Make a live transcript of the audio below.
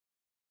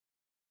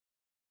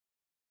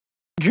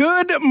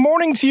Good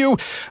morning to you.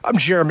 I'm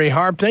Jeremy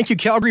Harp. Thank you,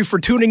 Calgary, for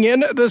tuning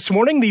in this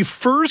morning. The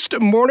first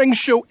morning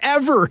show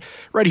ever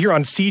right here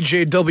on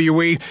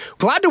CJWE.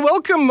 Glad to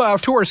welcome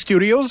to our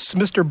studios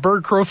Mr.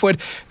 Bert Crowfoot,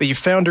 the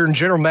founder and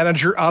general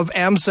manager of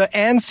Ammsa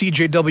and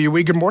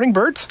CJWE. Good morning,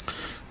 Bert.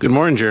 Good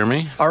morning,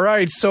 Jeremy. All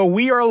right, so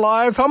we are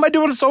live. How am I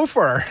doing so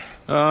far?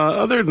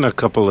 Other than a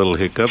couple little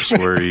hiccups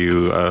where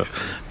you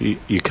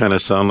kind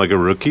of sound like a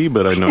rookie,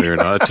 but I know you're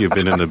not. You've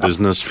been in the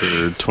business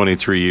for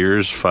 23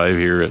 years, 5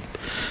 here at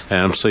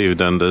Ammsa. You've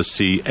done the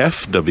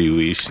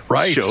CFWE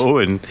show,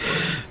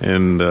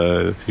 and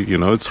you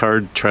know, it's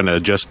hard trying to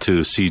adjust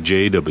to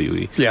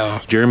CJWE. Yeah.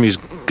 Jeremy's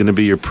going to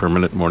be your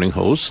permanent morning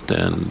host,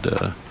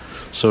 and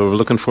so we're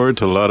looking forward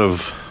to a lot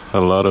of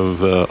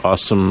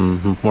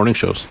awesome morning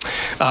shows.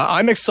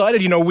 I'm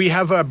excited. You know, we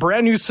have a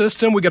brand new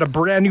system. We got a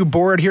brand new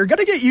board here. Got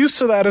to get used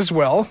to that as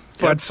well.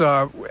 But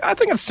I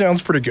think it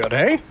sounds pretty good,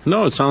 hey?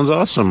 No, it sounds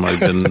awesome. I've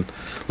been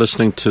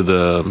listening to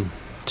the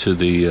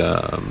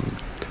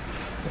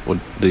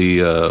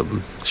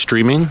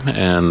streaming,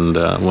 and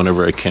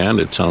whenever I can,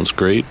 it sounds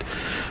great.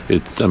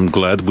 I'm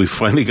glad we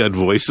finally got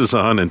voices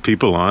on and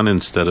people on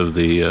instead of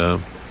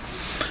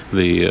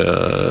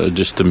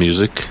just the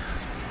music.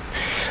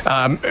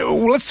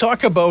 Let's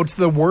talk about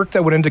the work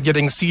that went into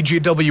getting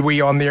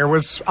CJWE on there.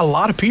 Was a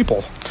lot of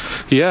people.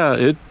 Yeah,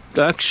 it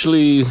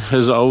actually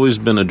has always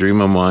been a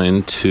dream of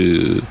mine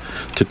to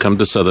come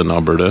to Southern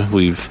Alberta.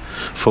 We've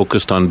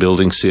focused on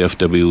building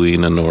CFWE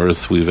in the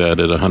north. We've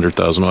added a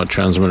 100,000-watt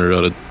transmitter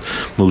out at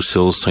Moose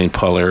Hills, St.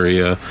 Paul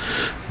area.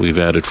 We've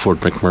added Fort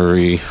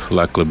McMurray,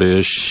 Lac La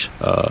Biche,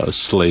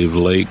 Slave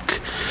Lake,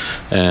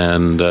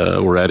 and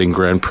we're adding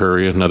Grand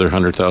Prairie, another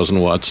 100,000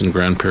 watts in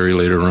Grand Prairie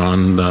later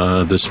on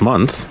this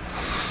month.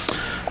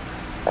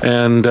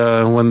 And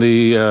when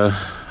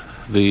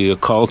the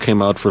call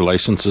came out for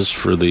licenses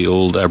for the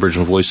old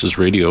Aboriginal Voices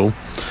radio,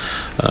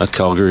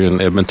 Calgary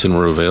and Edmonton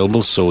were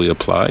available, so we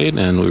applied,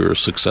 and we were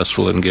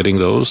successful in getting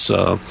those.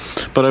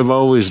 But I've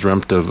always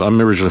dreamt of,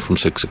 I'm originally from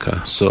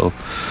Siksika, so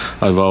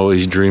I've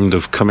always dreamed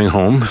of coming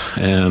home,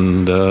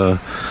 and,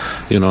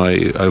 you know,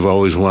 I've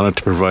always wanted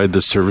to provide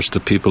this service to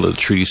people at the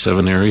Treaty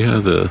 7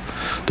 area, the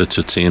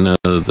Tsuut'ina,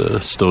 the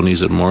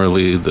Stonies at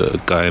Morley, the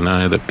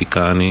Kainai, the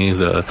Piikani,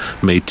 the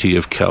Métis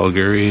of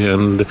Calgary,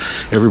 and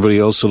everybody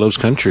else who loves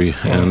country.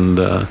 And,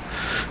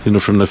 you know,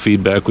 from the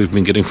feedback we've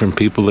been getting from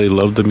people, they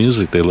love the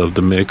music, they love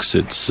the mix.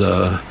 It's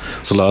a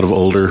lot of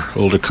older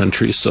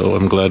country, so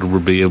I'm glad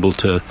we'll be able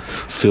to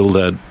fill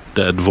that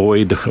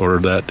void or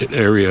that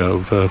area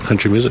of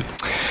country music.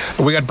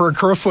 We got Bert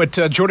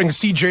Crowfoot joining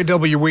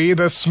CJWE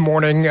this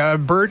morning.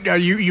 Bert,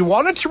 you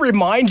wanted to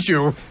remind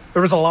you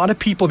there was a lot of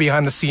people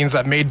behind the scenes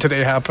that made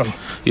today happen.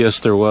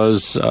 Yes, there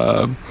was.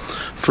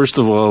 First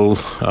of all,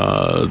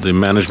 the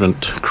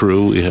management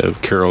crew. We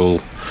have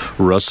Carol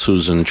Russ,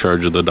 who's in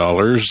charge of the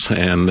dollars,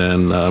 and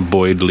then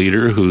Boyd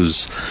Leader,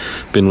 who's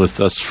been with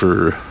us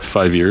for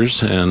 5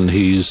 years, and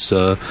he's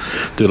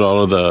did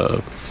all of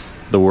the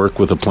work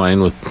with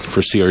applying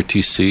for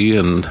CRTC,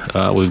 and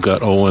we've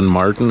got Owen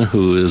Martin,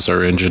 who is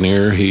our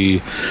engineer.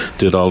 He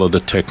did all of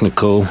the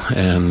technical,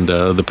 and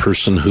the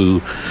person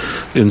who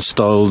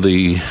installed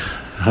the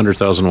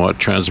 100,000-watt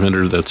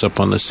transmitter that's up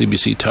on the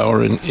CBC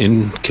tower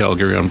in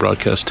Calgary on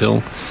Broadcast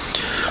Hill.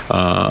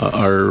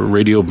 Our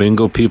radio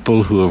bingo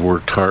people who have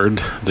worked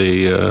hard,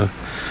 they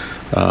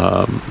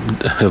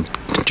have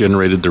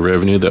generated the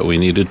revenue that we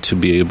needed to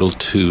be able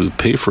to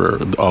pay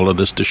for all of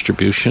this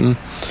distribution.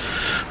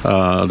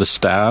 The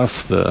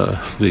staff, the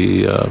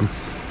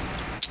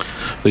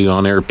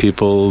on-air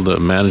people, the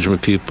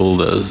management people,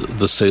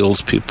 the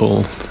sales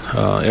people,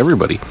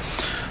 everybody.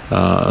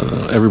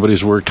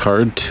 Everybody's worked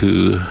hard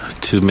to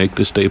make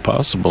this day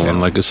possible.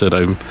 And like I said,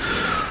 I'm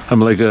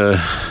like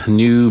a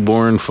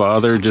newborn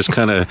father, just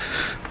kind of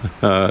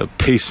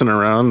pacing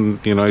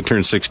around. You know, I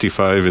turned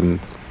 65 in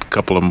a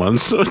couple of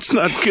months, so it's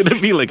not going to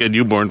be like a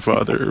newborn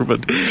father,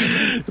 but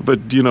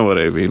you know what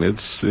I mean.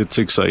 It's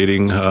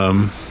exciting.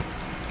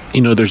 You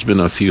know, there's been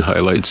a few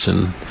highlights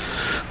in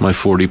my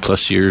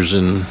 40-plus years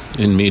in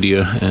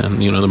media,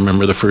 and, you know,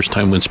 remember the first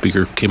time when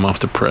Speaker came off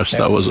the press,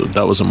 that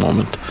was a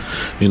moment.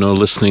 You know,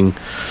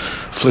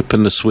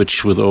 flipping the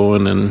switch with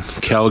Owen in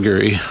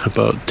Calgary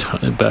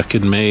back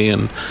in May,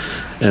 and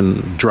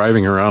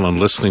driving around and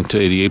listening to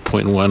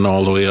 88.1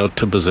 all the way out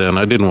to Bazan.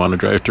 I didn't want to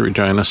drive to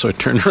Regina, so I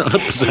turned around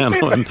at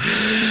Bazan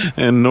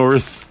and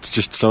north,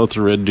 just south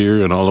of Red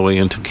Deer, and all the way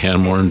into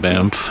Canmore and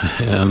Banff.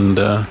 And,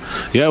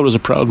 yeah, it was a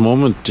proud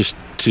moment just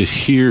to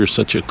hear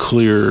such a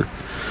clear,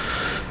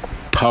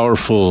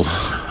 powerful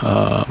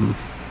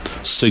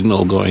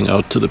signal going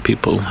out to the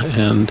people.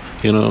 And,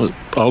 you know,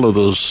 all of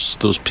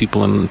those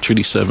people in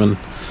Treaty 7,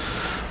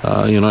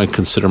 you know, I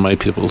consider my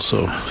people.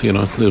 So, you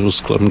know,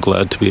 I'm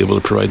glad to be able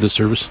to provide this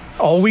service.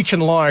 All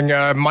weekend long,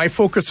 my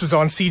focus was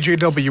on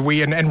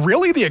CJWE and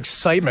really the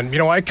excitement. You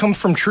know, I come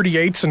from Treaty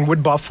 8s in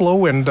Wood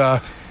Buffalo, and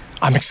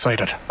I'm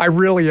excited. I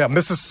really am.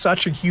 This is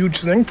such a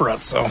huge thing for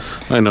us. So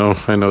I know.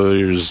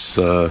 There's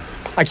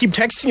I keep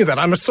texting you that.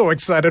 I'm so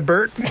excited,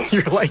 Bert.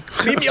 You're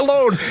like, leave me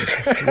alone.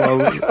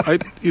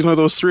 Well,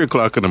 those 3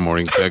 o'clock in the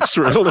morning texts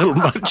were a little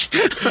much.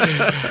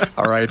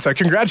 All right. So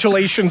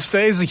congratulations.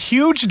 Today is a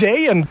huge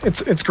day, and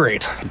it's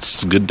great.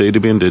 It's a good day to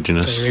be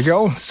Indigenous. There you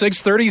go.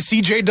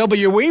 6:30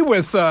 CJWE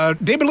with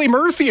David Lee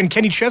Murphy and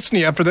Kenny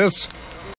Chesney after this.